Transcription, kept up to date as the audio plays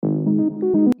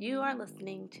You are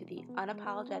listening to the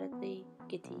Unapologetically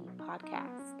Gitty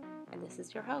podcast, and this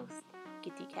is your host,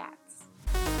 Gitty Cats.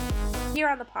 Here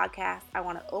on the podcast, I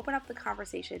want to open up the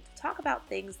conversation to talk about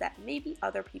things that maybe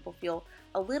other people feel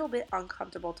a little bit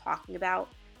uncomfortable talking about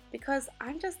because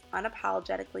I'm just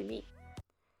unapologetically me.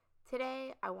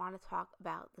 Today, I want to talk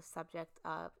about the subject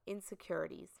of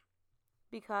insecurities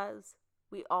because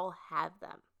we all have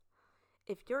them.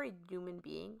 If you're a human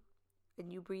being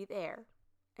and you breathe air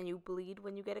and you bleed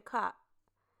when you get a cut,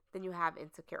 then you have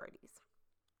insecurities.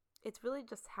 It's really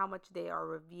just how much they are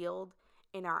revealed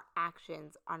in our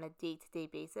actions on a day-to-day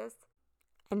basis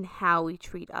and how we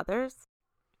treat others.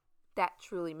 That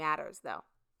truly matters, though.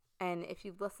 And if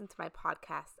you've listened to my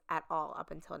podcast at all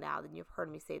up until now, then you've heard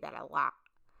me say that a lot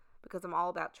because I'm all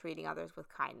about treating others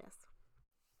with kindness.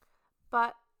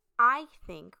 But I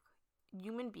think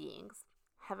human beings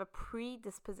have a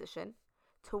predisposition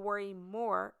to worry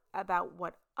more about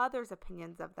what others'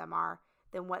 opinions of them are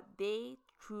than what they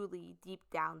truly deep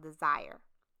down desire.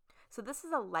 So this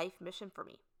is a life mission for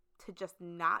me, to just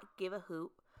not give a hoot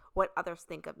what others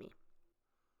think of me.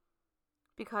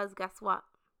 Because guess what?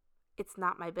 It's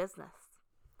not my business.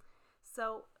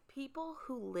 So people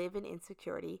who live in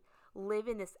insecurity live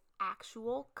in this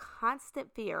actual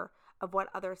constant fear of what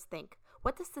others think.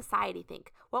 What does society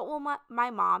think? What will my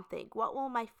mom think? What will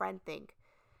my friend think?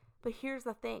 But here's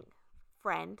the thing,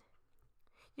 friend.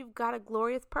 You've got a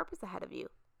glorious purpose ahead of you.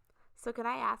 So can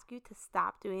I ask you to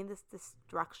stop doing this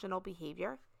destructional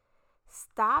behavior?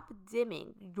 Stop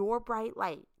dimming your bright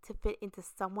light to fit into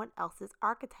someone else's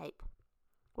archetype.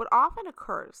 What often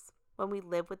occurs when we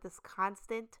live with this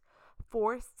constant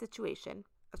forced situation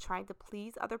of trying to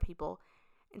please other people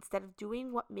instead of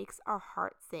doing what makes our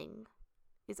heart sing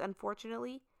is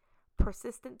unfortunately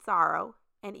persistent sorrow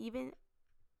and even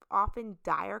often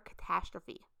dire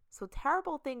catastrophe. So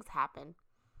terrible things happen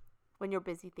when you're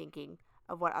busy thinking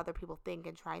of what other people think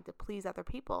and trying to please other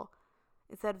people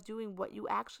instead of doing what you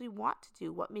actually want to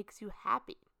do, what makes you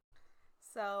happy.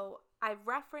 So I've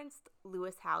referenced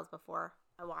Lewis Howes before.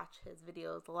 I watch his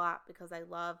videos a lot because I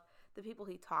love the people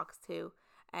he talks to,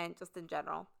 and just in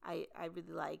general, I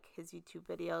really like his YouTube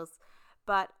videos.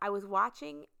 But I was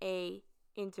watching a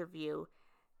interview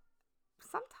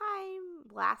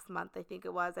sometime last month, I think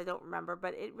it was. I don't remember,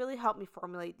 but it really helped me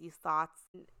formulate these thoughts.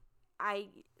 I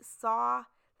saw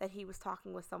that he was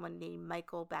talking with someone named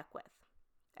Michael Beckwith,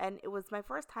 and it was my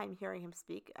first time hearing him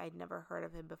speak. I'd never heard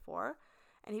of him before,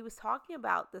 and he was talking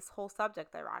about this whole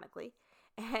subject, ironically,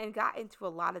 and got into a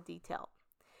lot of detail.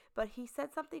 But he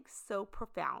said something so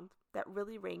profound that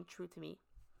really rang true to me,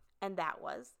 and that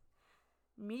was,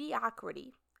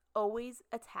 mediocrity always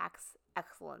attacks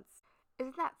excellence.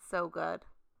 Isn't that so good?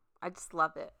 I just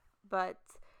love it. But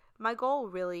my goal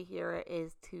really here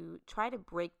is to try to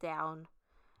break down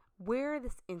where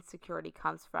this insecurity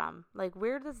comes from. Like,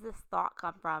 where does this thought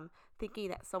come from, thinking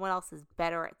that someone else is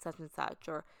better at such and such,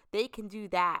 or they can do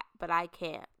that, but I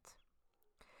can't.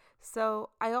 So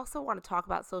I also want to talk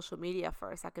about social media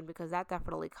for a second because that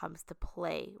definitely comes to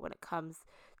play when it comes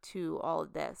to all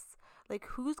of this. Like,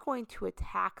 who's going to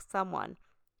attack someone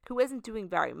who isn't doing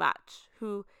very much,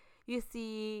 who you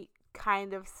see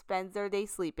kind of spends their day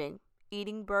sleeping,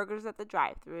 eating burgers at the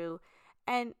drive-thru,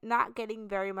 and not getting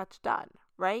very much done,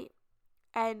 right?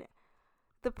 And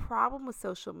the problem with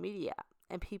social media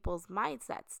and people's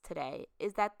mindsets today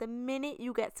is that the minute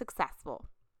you get successful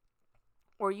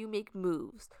or you make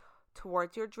moves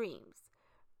towards your dreams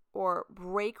or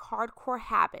break hardcore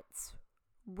habits,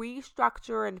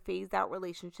 restructure and phase out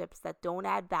relationships that don't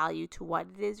add value to what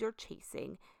it is you're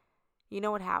chasing, you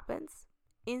know what happens?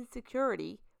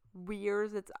 Insecurity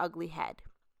rears its ugly head.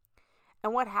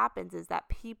 And what happens is that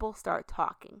people start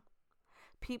talking.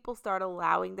 People start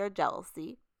allowing their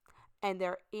jealousy and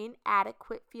their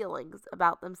inadequate feelings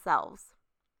about themselves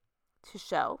to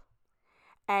show.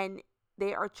 And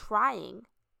they are trying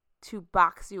to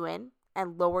box you in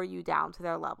and lower you down to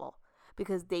their level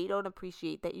because they don't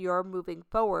appreciate that you're moving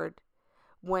forward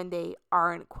when they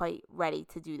aren't quite ready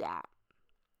to do that.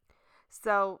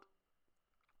 So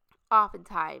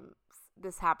oftentimes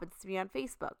this happens to me on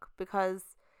Facebook because,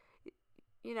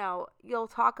 you know, you'll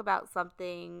talk about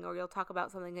something or you'll talk about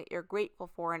something that you're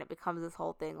grateful for and it becomes this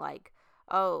whole thing like,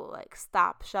 oh, like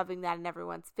stop shoving that in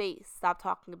everyone's face. Stop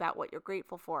talking about what you're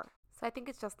grateful for. So I think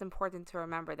it's just important to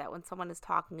remember that when someone is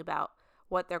talking about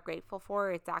what they're grateful for,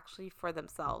 it's actually for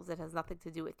themselves. It has nothing to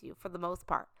do with you for the most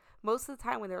part. Most of the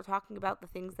time when they're talking about the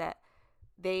things that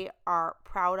they are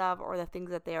proud of or the things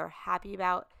that they are happy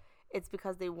about, it's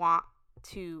because they want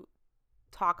to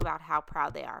talk about how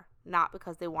proud they are, not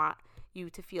because they want you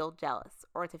to feel jealous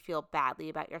or to feel badly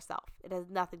about yourself. It has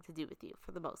nothing to do with you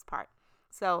for the most part.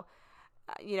 So,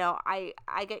 I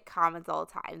get comments all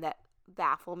the time that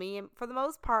baffle me. And for the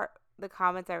most part, the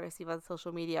comments I receive on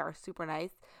social media are super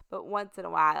nice. But once in a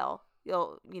while,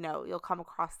 you'll come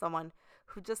across someone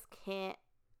who just can't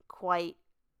quite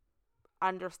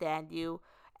understand you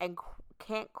and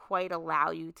can't quite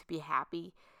allow you to be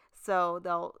happy. So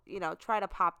they'll, try to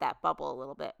pop that bubble a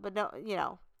little bit. But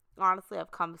no, honestly,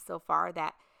 I've come so far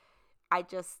that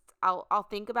I'll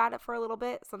think about it for a little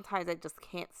bit. Sometimes I just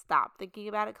can't stop thinking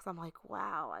about it because I'm like,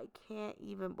 wow, I can't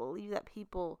even believe that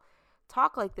people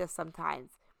talk like this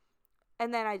sometimes.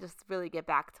 And then I just really get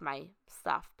back to my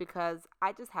stuff because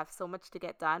I just have so much to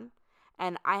get done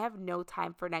and I have no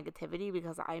time for negativity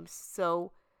because I'm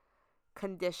so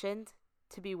conditioned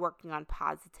to be working on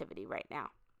positivity right now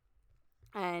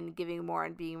and giving more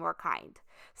and being more kind.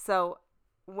 So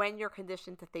when you're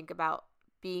conditioned to think about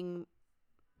being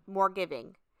more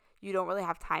giving, you don't really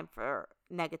have time for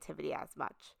negativity as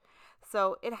much.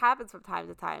 So it happens from time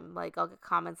to time. Like I'll get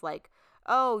comments like,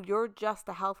 oh, you're just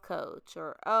a health coach,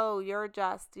 or oh, you're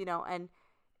just, and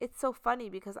it's so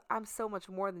funny because I'm so much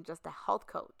more than just a health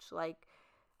coach. Like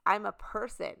I'm a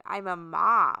person, I'm a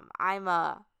mom, I'm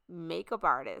a makeup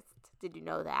artist. Did you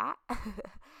know that?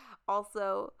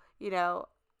 Also,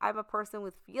 I'm a person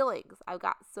with feelings. I've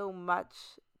got so much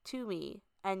to me.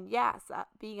 And yes,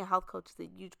 being a health coach is a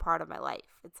huge part of my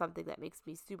life. It's something that makes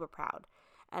me super proud.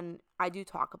 And I do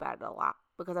talk about it a lot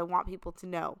because I want people to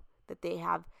know that they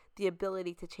have the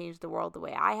ability to change the world the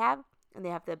way I have, and they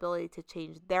have the ability to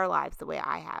change their lives the way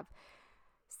I have.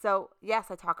 So, yes,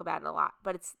 I talk about it a lot,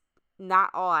 but it's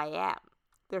not all I am.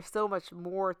 There's so much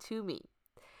more to me.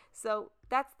 So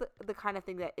that's the kind of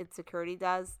thing that insecurity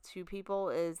does to people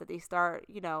is that they start,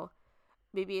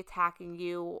 maybe attacking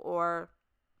you or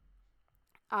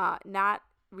not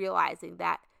realizing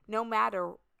that no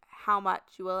matter how much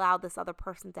you allow this other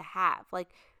person to have, like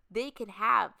they can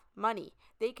have money,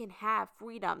 they can have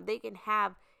freedom, they can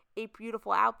have a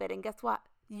beautiful outfit, and guess what?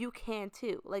 You can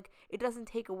too. Like it doesn't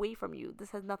take away from you.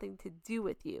 This has nothing to do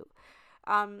with you.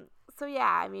 So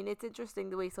yeah, I mean, it's interesting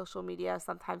the way social media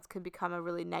sometimes can become a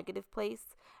really negative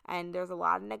place and there's a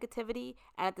lot of negativity.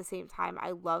 And at the same time,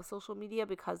 I love social media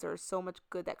because there's so much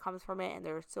good that comes from it and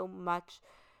there's so much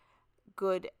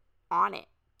good on it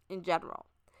in general.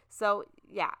 So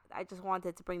yeah, I just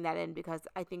wanted to bring that in because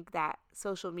I think that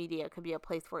social media can be a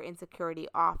place where insecurity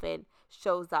often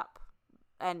shows up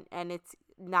and it's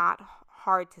not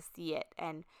hard to see it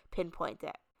and pinpoint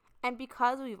it. And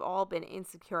because we've all been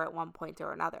insecure at one point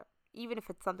or another, even if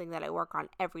it's something that I work on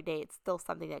every day, it's still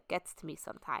something that gets to me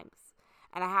sometimes.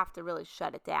 And I have to really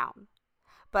shut it down.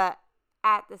 But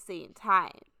at the same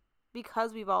time,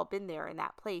 because we've all been there in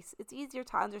that place, it's easier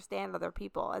to understand other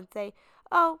people and say,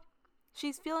 oh,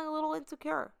 she's feeling a little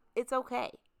insecure. It's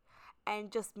okay.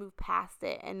 And just move past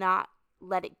it and not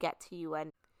let it get to you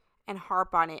and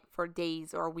harp on it for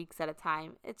days or weeks at a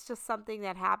time. It's just something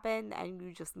that happened and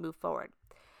you just move forward.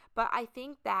 But I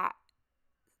think that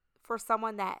for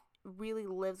someone that really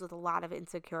lives with a lot of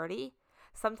insecurity,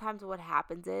 sometimes what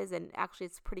happens is, and actually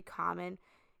it's pretty common,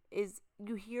 is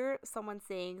you hear someone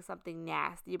saying something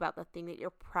nasty about the thing that you're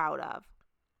proud of,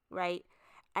 right?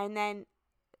 And then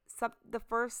the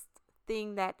first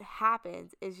thing that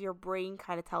happens is your brain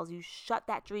kind of tells you, shut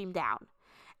that dream down.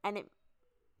 And it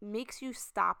makes you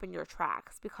stop in your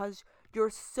tracks because you're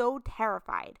so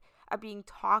terrified of being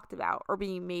talked about or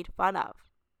being made fun of.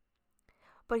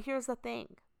 But here's the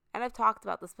thing, and I've talked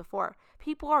about this before.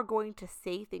 People are going to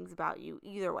say things about you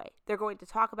either way. They're going to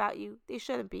talk about you. They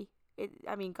shouldn't be.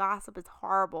 Gossip is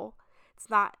horrible. It's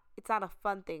not a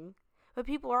fun thing. But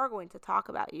people are going to talk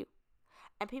about you.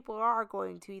 And people are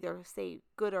going to either say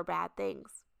good or bad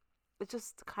things. It's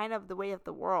just kind of the way of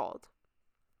the world.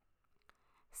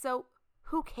 So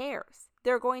who cares?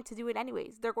 They're going to do it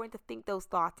anyways. They're going to think those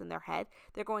thoughts in their head.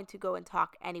 They're going to go and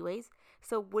talk anyways.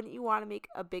 So wouldn't you want to make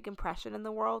a big impression in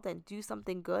the world and do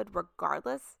something good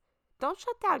regardless? Don't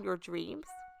shut down your dreams.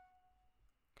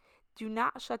 Do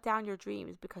not shut down your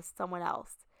dreams because someone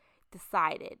else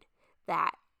decided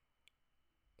that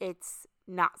it's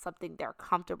not something they're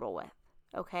comfortable with,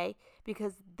 okay?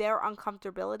 Because their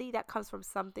uncomfortability, that comes from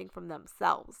something from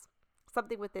themselves,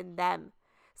 something within them,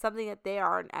 something that they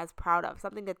aren't as proud of,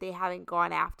 something that they haven't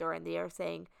gone after, and they are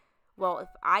saying, well,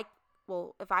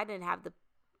 if I didn't have the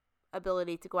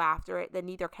ability to go after it, then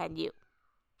neither can you.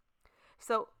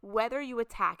 So whether you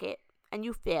attack it and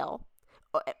you fail,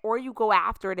 or you go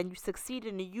after it and you succeed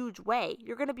in a huge way,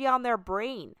 you're going to be on their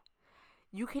brain.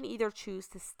 You can either choose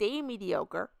to stay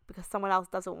mediocre because someone else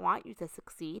doesn't want you to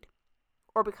succeed,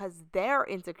 or because they're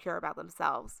insecure about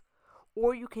themselves,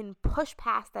 or you can push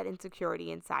past that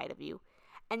insecurity inside of you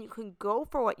and you can go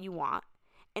for what you want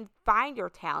and find your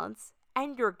talents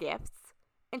and your gifts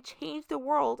and change the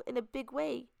world in a big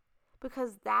way,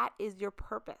 because that is your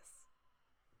purpose.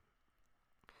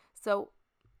 So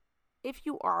if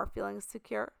you are feeling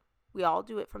insecure, we all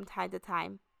do it from time to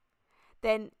time,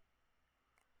 then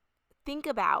think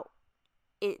about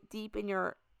it deep in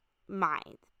your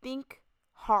mind. Think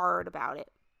hard about it.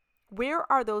 Where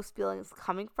are those feelings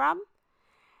coming from?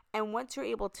 And once you're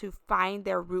able to find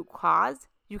their root cause,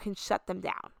 you can shut them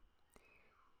down.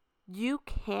 You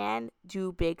can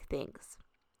do big things.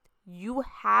 You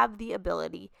have the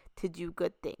ability to do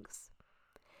good things.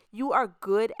 You are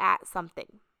good at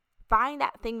something. Find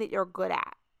that thing that you're good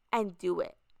at and do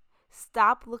it.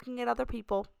 Stop looking at other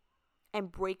people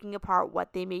and breaking apart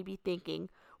what they may be thinking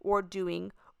or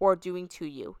doing to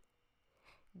you.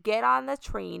 Get on the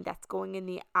train that's going in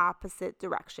the opposite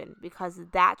direction, because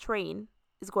that train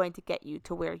is going to get you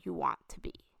to where you want to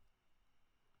be.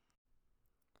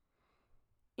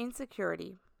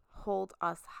 Insecurity holds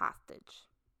us hostage,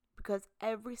 because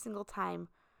every single time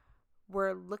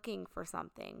we're looking for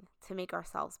something to make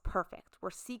ourselves perfect,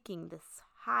 we're seeking this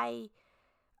high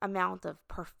amount of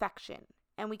perfection,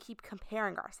 and we keep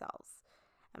comparing ourselves.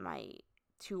 Am I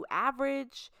too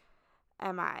average?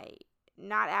 Am I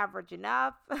not average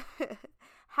enough?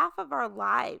 Half of our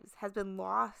lives has been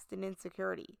lost in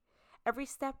insecurity. Every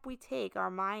step we take,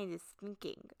 our mind is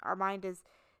thinking. Our mind is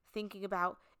thinking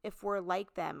about if we're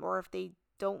like them or if they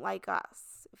don't like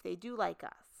us, if they do like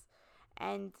us.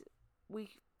 And we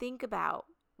think about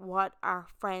what our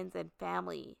friends and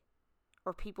family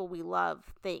or people we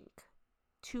love think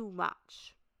too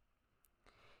much.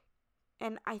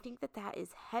 And I think that is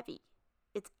heavy.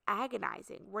 It's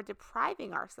agonizing. We're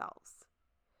depriving ourselves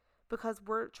because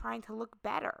we're trying to look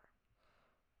better.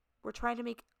 We're trying to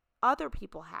make other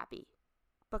people happy.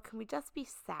 But can we just be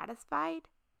satisfied?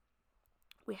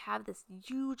 We have this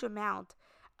huge amount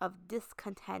of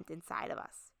discontent inside of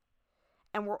us.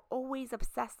 And we're always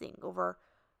obsessing over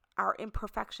our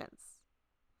imperfections.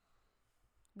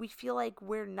 We feel like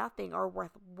we're nothing or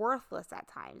worthless at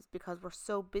times because we're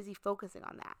so busy focusing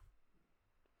on that.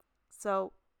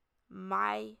 So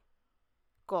my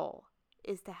goal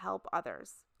is to help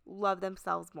others love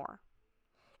themselves more.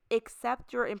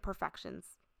 Accept your imperfections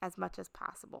as much as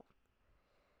possible.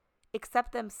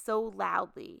 Accept them so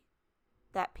loudly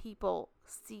that people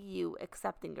see you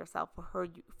accepting yourself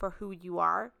for who you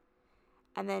are,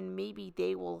 and then maybe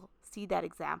they will see that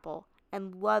example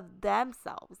and love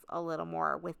themselves a little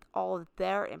more with all of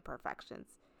their imperfections.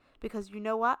 Because you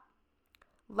know what?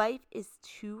 Life is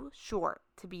too short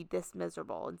to be this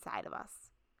miserable inside of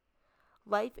us.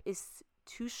 Life is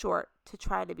too short to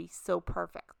try to be so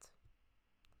perfect.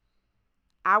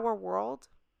 Our world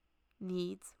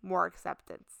needs more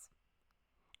acceptance.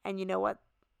 And you know what?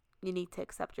 You need to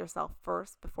accept yourself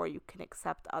first before you can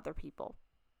accept other people.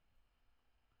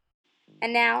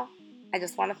 And now, I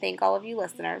just want to thank all of you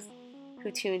listeners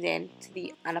who tuned in to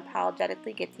the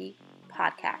Unapologetically Gitty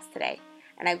podcast today.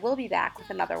 And I will be back with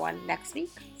another one next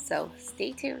week, so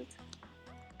stay tuned.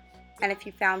 And if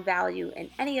you found value in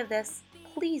any of this,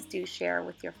 please do share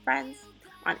with your friends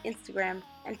on Instagram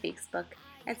and Facebook,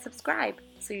 and subscribe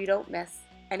so you don't miss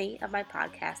any of my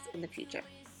podcasts in the future.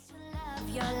 Love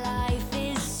your life.